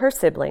and her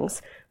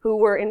siblings, who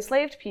were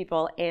enslaved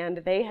people, and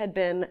they had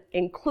been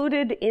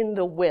included in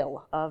the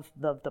will of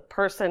the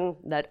person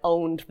that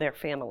owned their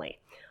family,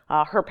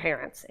 her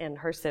parents and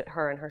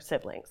her and her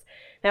siblings.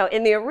 Now,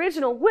 in the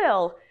original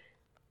will,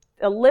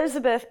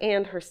 Elizabeth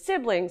and her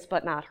siblings,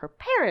 but not her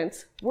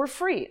parents, were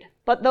freed.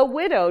 But the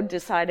widow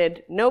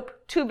decided, nope,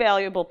 too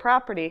valuable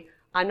property,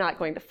 I'm not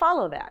going to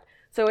follow that.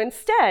 So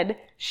instead,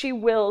 she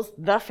wills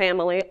the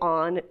family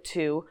on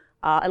to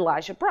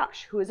Elijah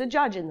Brush, who is a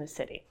judge in the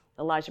city.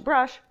 Elijah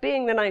Brush,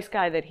 being the nice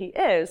guy that he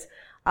is,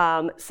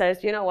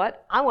 says, you know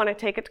what, I want to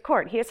take it to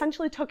court. He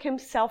essentially took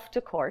himself to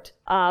court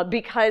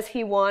because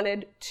he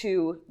wanted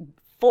to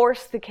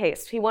force the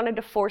case. He wanted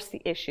to force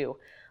the issue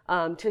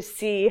to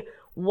see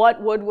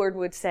what Woodward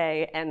would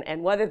say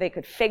and whether they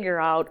could figure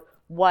out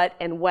what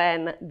and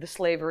when the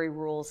slavery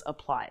rules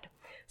applied.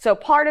 So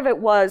part of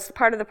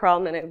the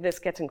problem, and this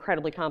gets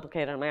incredibly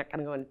complicated, I'm not going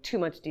to go into too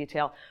much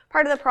detail.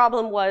 Part of the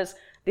problem was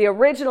the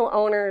original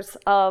owners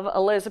of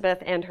Elizabeth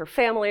and her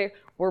family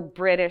were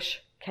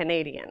British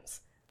Canadians.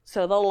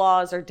 So the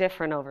laws are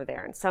different over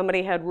there.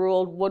 And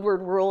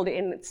Woodward ruled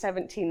in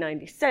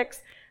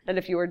 1796 that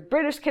if you were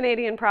British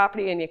Canadian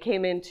property and you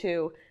came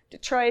into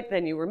Detroit,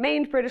 then you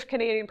remained British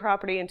Canadian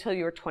property until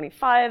you were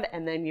 25,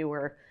 and then you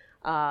were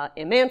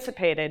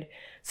emancipated.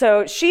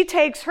 So she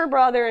takes her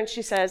brother and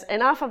she says,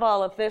 enough of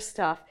all of this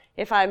stuff.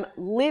 If I'm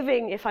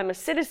a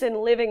citizen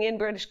living in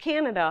British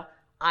Canada,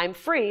 I'm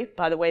free,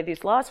 by the way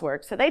these laws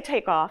work. So they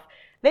take off.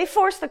 They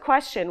force the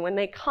question. When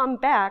they come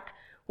back,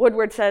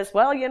 Woodward says,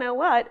 well, you know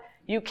what?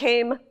 You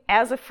came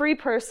as a free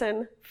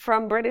person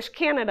from British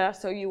Canada,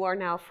 so you are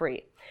now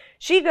free.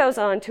 She goes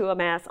on to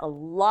amass a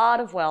lot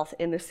of wealth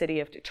in the city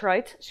of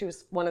Detroit. She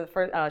was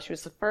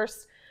the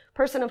first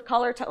person of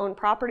color to own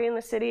property in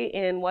the city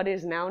in what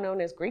is now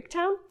known as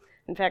Greektown.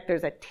 In fact,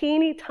 there's a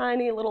teeny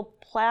tiny little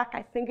plaque,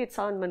 I think it's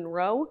on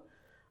Monroe,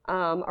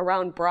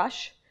 around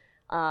Brush,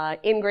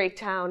 in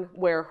Greektown,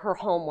 where her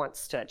home once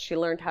stood. She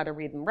learned how to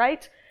read and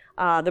write.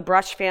 The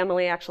Brush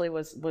family actually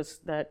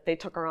they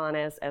took her on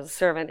as a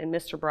servant, and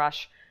Mr.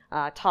 Brush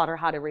taught her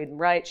how to read and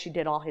write. She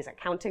did all his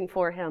accounting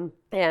for him,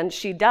 and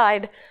she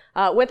died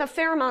with a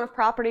fair amount of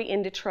property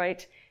in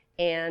Detroit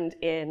and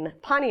in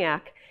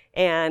Pontiac.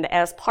 And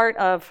as part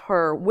of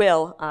her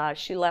will,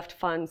 she left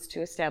funds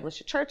to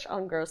establish a church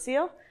on Grosse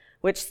Ile,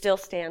 which still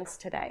stands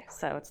today.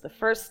 So it's the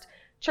first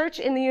church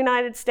in the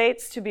United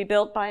States to be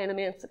built by an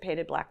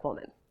emancipated black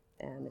woman.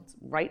 And it's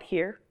right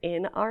here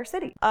in our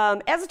city.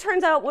 As it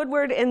turns out,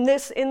 Woodward in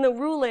the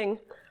ruling,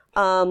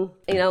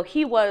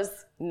 he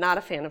was not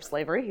a fan of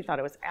slavery. He thought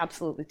it was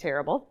absolutely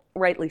terrible,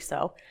 rightly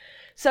so.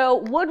 So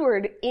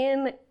Woodward,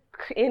 in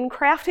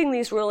crafting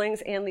these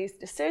rulings and these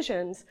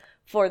decisions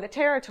for the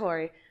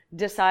territory,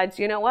 decides,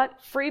 you know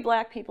what, free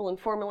black people and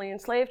formerly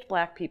enslaved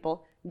black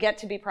people get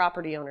to be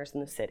property owners in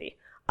the city.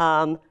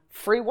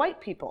 Free white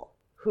people,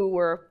 who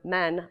were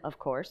men, of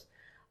course,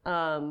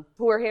 who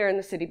were here in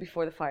the city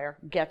before the fire,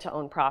 get to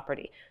own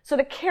property. So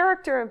the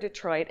character of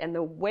Detroit and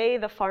the way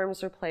the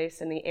farms are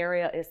placed and the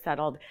area is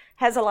settled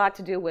has a lot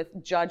to do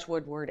with Judge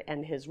Woodward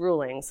and his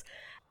rulings.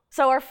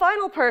 So our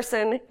final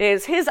person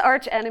is his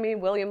arch enemy,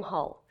 William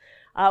Hull.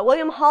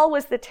 William Hull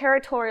was the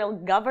territorial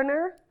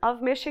governor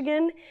of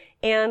Michigan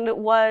and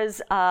was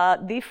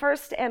the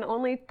first and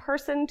only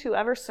person to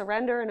ever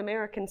surrender an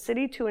American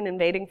city to an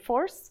invading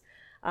force.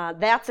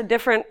 That's a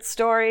different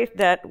story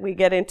that we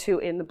get into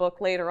in the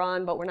book later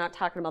on, but we're not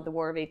talking about the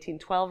War of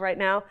 1812 right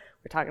now.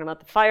 We're talking about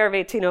the fire of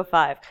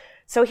 1805.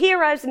 So he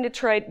arrives in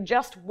Detroit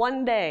just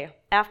one day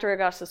after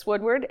Augustus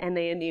Woodward, and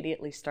they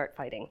immediately start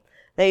fighting.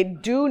 They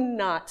do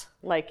not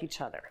like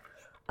each other.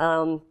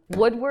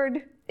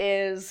 Woodward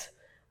is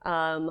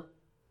a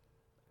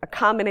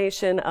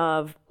combination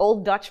of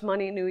old Dutch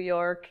money New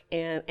York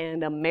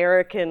and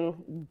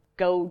American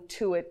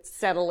go-to-it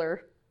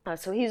settler.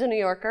 So he's a New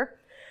Yorker.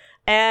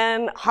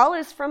 And Hull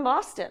is from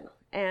Boston.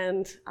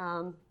 And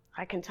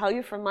I can tell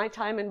you from my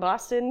time in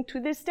Boston to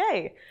this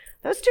day,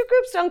 those two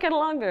groups don't get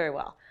along very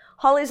well.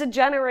 Hull is a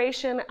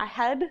generation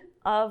ahead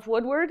of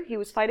Woodward. He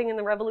was fighting in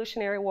the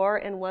Revolutionary War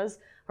and was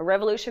a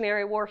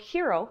Revolutionary War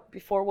hero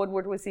before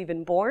Woodward was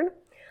even born.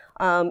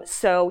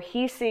 So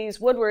he sees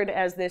Woodward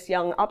as this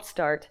young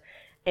upstart,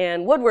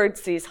 and Woodward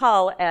sees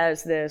Hull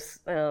as this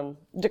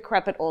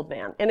decrepit old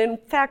man. And in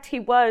fact, he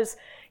was,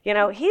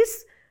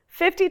 he's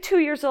 52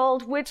 years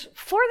old, which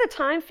for the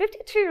time,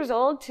 52 years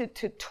old to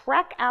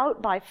trek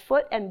out by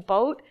foot and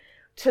boat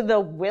to the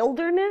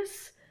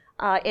wilderness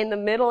in the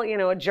middle,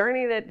 a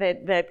journey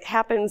that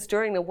happens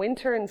during the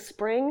winter and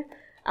spring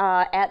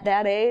at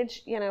that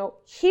age,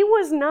 he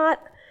was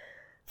not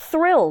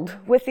thrilled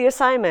with the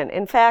assignment.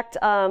 In fact,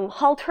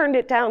 Hull turned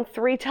it down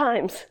 3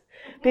 times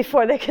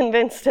before they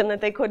convinced him that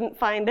they couldn't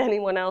find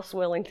anyone else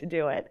willing to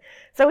do it.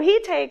 So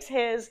he takes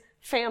his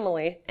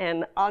family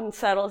and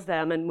unsettles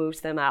them and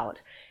moves them out.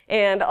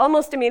 And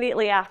almost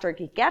immediately after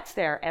he gets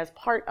there, as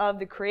part of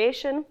the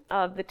creation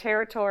of the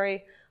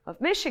territory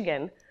of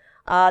Michigan,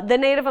 the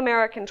Native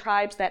American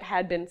tribes that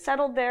had been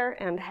settled there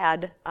and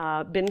had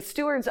been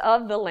stewards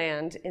of the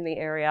land in the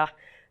area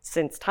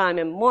since time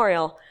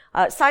immemorial,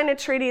 signed a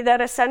treaty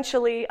that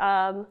essentially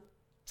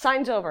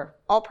signs over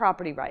all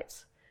property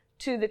rights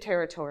to the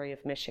territory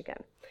of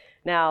Michigan.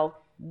 Now,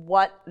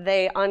 what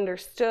they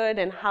understood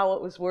and how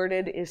it was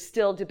worded is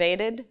still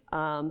debated.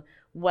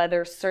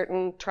 Whether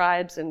certain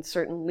tribes and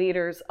certain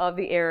leaders of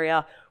the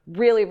area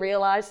really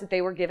realized that they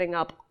were giving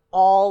up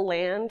all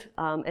land,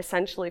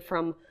 essentially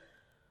from,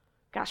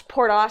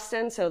 Port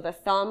Austin, so the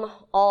thumb,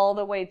 all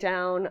the way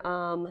down,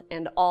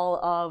 and all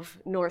of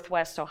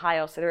Northwest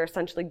Ohio. So they're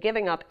essentially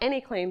giving up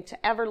any claim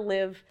to ever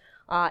live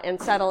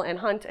and settle and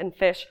hunt and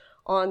fish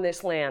on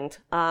this land.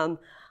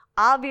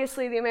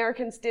 Obviously, the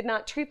Americans did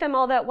not treat them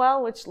all that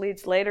well, which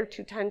leads later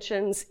to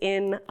tensions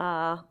in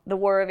the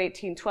War of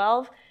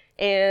 1812.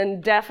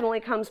 And definitely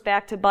comes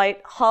back to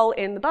bite Hull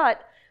in the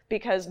butt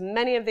because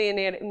many of the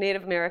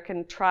Native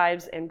American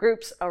tribes and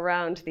groups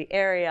around the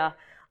area,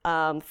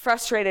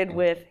 frustrated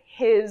with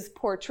his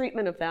poor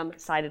treatment of them,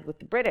 sided with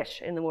the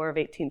British in the War of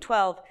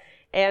 1812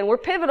 and were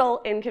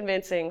pivotal in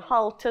convincing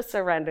Hull to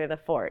surrender the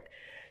fort.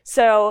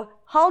 So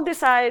Hull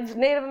decides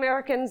Native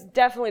Americans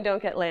definitely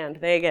don't get land.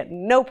 They get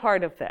no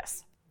part of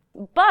this.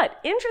 But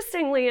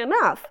interestingly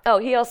enough,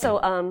 he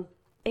also...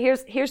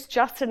 Here's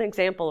just an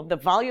example of the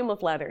volume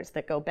of letters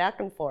that go back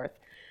and forth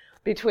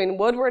between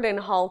Woodward and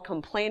Hull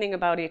complaining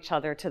about each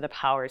other to the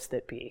powers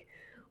that be.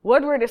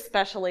 Woodward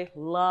especially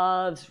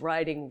loves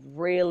writing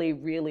really,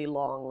 really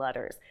long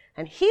letters.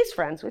 And he's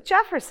friends with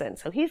Jefferson,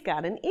 so he's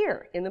got an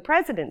ear in the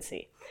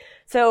presidency.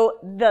 So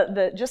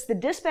just the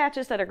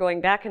dispatches that are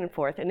going back and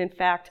forth, and in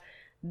fact,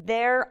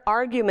 their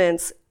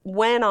arguments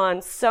went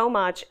on so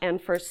much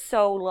and for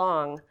so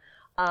long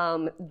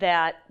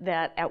that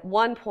at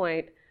one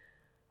point,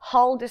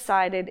 Hull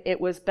decided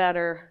it was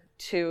better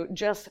to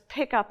just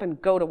pick up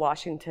and go to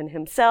Washington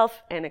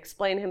himself and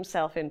explain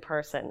himself in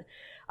person.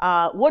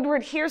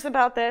 Woodward hears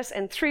about this,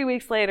 and 3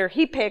 weeks later,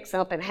 he picks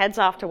up and heads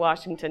off to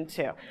Washington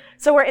too.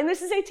 So and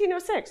this is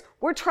 1806.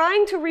 We're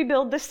trying to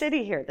rebuild the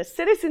city here. The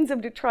citizens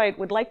of Detroit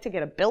would like to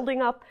get a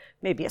building up,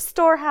 maybe a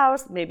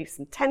storehouse, maybe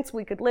some tents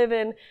we could live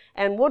in,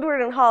 and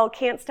Woodward and Hull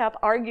can't stop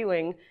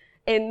arguing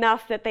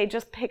enough that they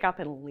just pick up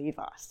and leave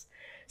us.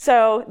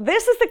 So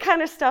this is the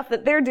kind of stuff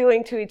that they're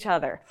doing to each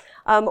other.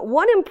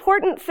 One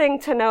important thing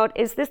to note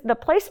is the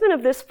placement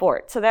of this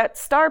fort. So that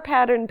star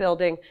pattern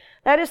building,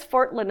 that is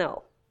Fort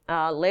Lanoux.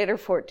 Later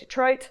Fort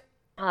Detroit,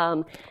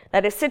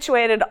 that is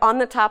situated on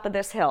the top of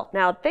this hill.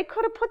 Now, they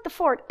could have put the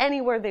fort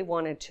anywhere they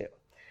wanted to.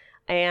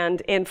 And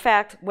in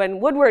fact,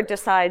 when Woodward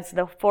decides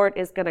the fort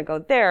is going to go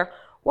there,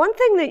 one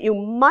thing that you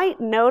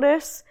might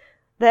notice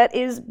that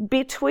is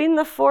between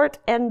the fort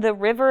and the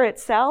river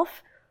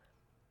itself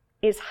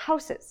is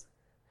houses.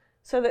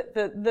 So that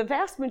the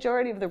vast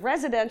majority of the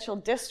residential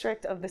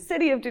district of the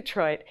city of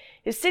Detroit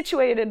is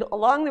situated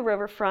along the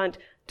riverfront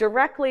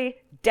directly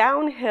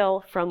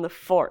downhill from the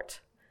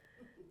fort.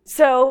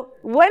 So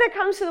when it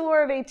comes to the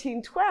War of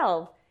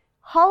 1812,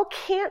 Hull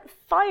can't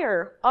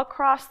fire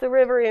across the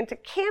river into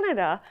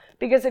Canada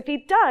because if he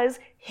does,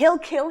 he'll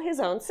kill his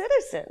own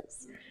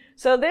citizens.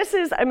 So this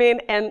is,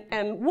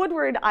 and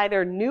Woodward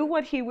either knew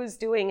what he was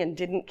doing and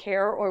didn't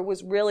care or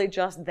was really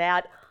just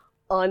that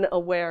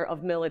unaware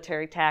of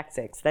military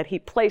tactics, that he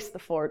placed the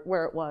fort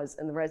where it was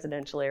in the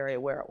residential area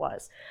where it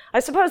was.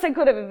 I suppose they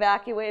could have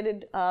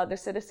evacuated the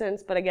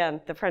citizens, but again,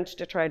 the French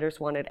Detroiters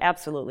wanted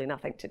absolutely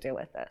nothing to do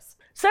with this.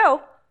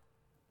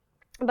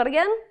 But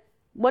again,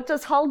 what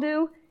does Hull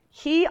do?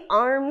 He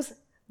arms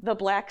the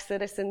black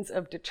citizens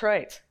of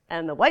Detroit,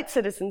 and the white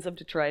citizens of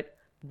Detroit,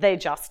 they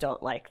just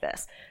don't like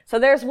this. So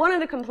there's one of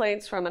the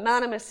complaints from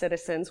anonymous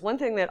citizens. One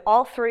thing that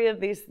all three of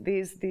these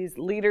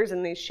leaders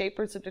and these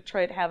shapers of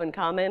Detroit have in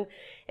common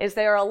is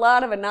there are a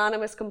lot of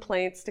anonymous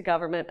complaints to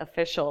government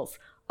officials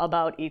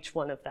about each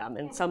one of them,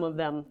 and some of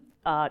them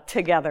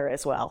together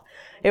as well.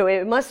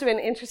 It must have been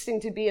interesting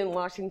to be in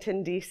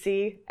Washington,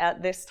 D.C.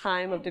 at this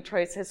time of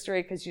Detroit's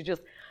history, because you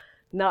just,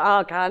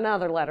 oh God,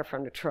 another letter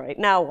from Detroit.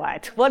 Now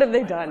what? What have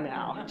they done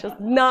now? Just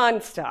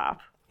nonstop.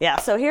 Yeah,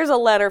 so here's a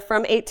letter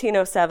from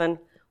 1807.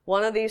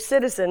 One of these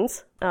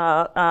citizens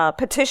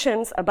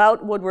petitions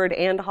about Woodward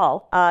and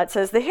Hull. It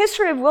says, "The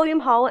history of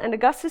William Hull and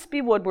Augustus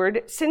B.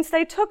 Woodward, since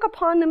they took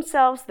upon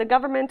themselves the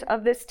government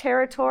of this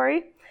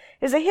territory,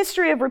 is a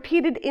history of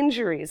repeated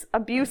injuries,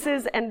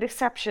 abuses, and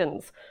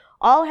deceptions,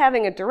 all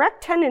having a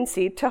direct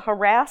tendency to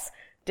harass,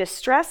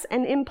 distress,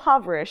 and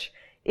impoverish,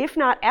 if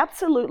not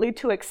absolutely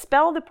to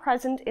expel the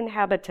present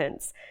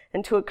inhabitants,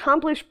 and to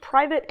accomplish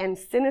private and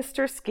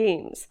sinister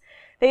schemes.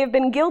 They have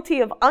been guilty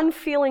of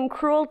unfeeling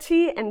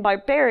cruelty and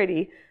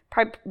barbarity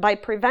by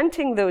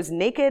preventing those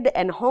naked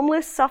and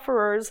homeless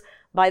sufferers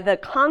by the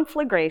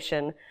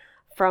conflagration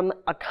from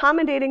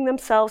accommodating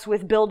themselves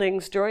with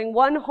buildings during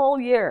one whole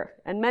year,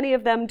 and many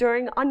of them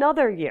during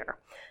another year,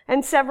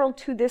 and several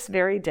to this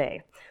very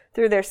day,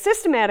 through their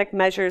systematic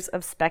measures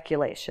of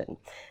speculation.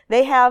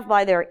 They have,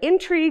 by their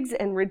intrigues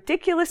and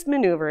ridiculous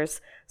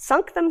maneuvers,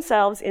 sunk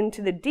themselves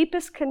into the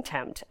deepest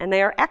contempt, and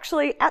they are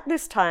actually, at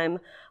this time,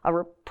 a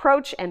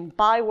reproach and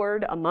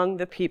byword among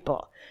the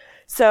people."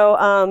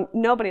 So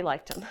nobody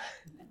liked them,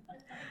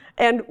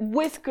 and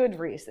with good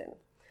reason.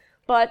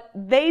 But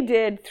they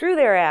did, through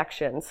their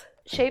actions,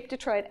 shape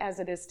Detroit as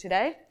it is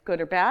today,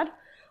 good or bad.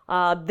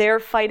 They're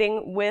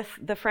fighting with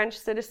the French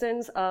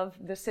citizens of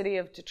the city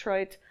of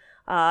Detroit,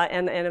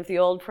 and of the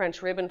old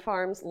French ribbon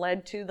farms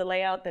led to the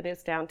layout that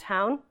is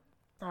downtown.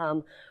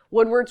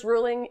 Woodward's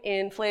ruling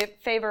in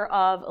favor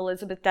of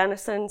Elizabeth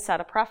Denison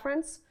set a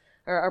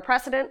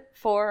precedent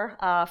for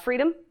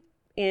freedom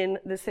in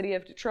the city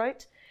of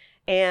Detroit,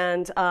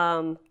 and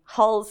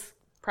Hull's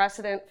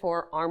precedent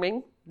for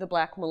arming the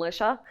black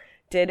militia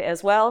did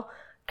as well.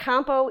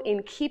 Campo,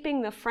 in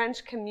keeping the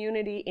French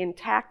community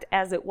intact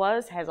as it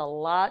was, has a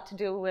lot to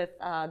do with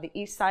the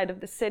east side of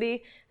the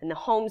city and the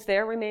homes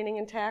there remaining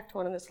intact.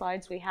 One of the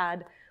slides we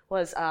had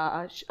was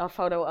a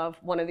photo of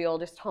one of the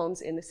oldest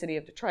homes in the city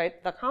of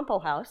Detroit, the Campo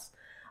House,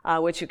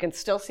 which you can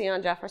still see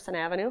on Jefferson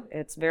Avenue.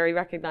 It's very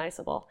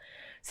recognizable.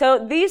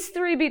 So these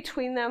three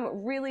between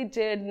them really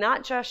did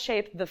not just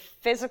shape the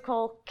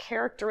physical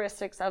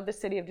characteristics of the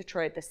city of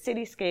Detroit, the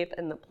cityscape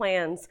and the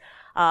plans,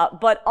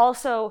 but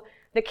also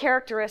the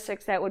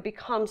characteristics that would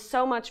become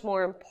so much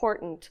more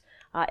important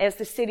as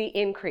the city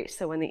increased.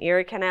 So when the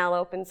Erie Canal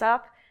opens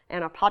up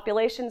and our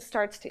population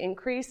starts to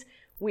increase,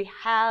 we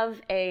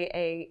have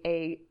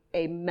a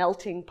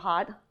melting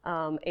pot,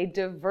 a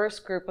diverse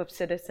group of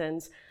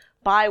citizens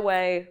by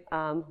way,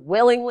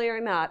 willingly or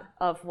not,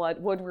 of what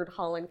Woodward,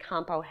 Hull, and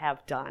Campo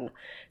have done.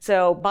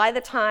 So by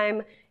the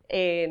time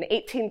in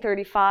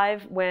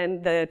 1835,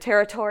 when the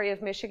territory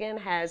of Michigan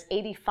has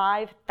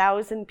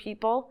 85,000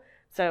 people,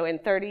 so in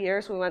 30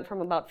 years we went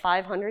from about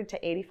 500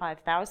 to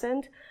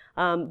 85,000.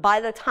 By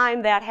the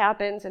time that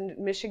happens and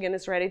Michigan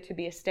is ready to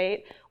be a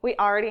state, we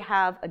already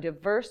have a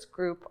diverse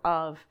group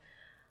of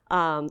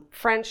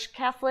French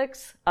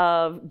Catholics,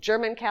 of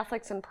German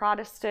Catholics and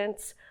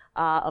Protestants,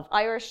 of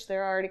Irish,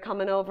 they're already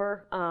coming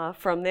over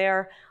from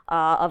there,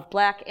 of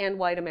Black and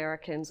white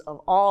Americans of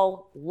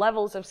all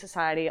levels of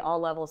society, all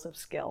levels of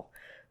skill.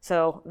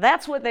 So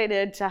that's what they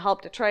did to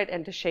help Detroit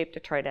and to shape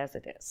Detroit as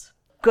it is.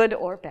 Good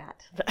or bad.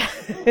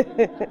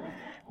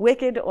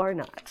 Wicked or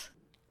not.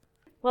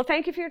 Well,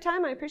 thank you for your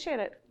time. I appreciate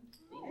it.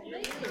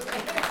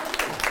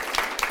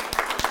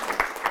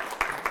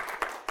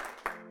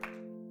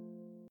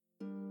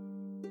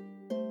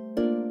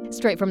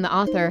 Straight from the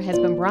Author has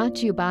been brought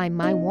to you by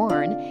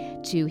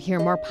MyWarn. To hear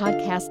more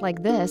podcasts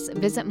like this,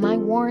 visit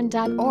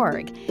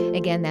mywarn.org.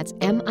 Again, that's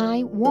mywarn.org.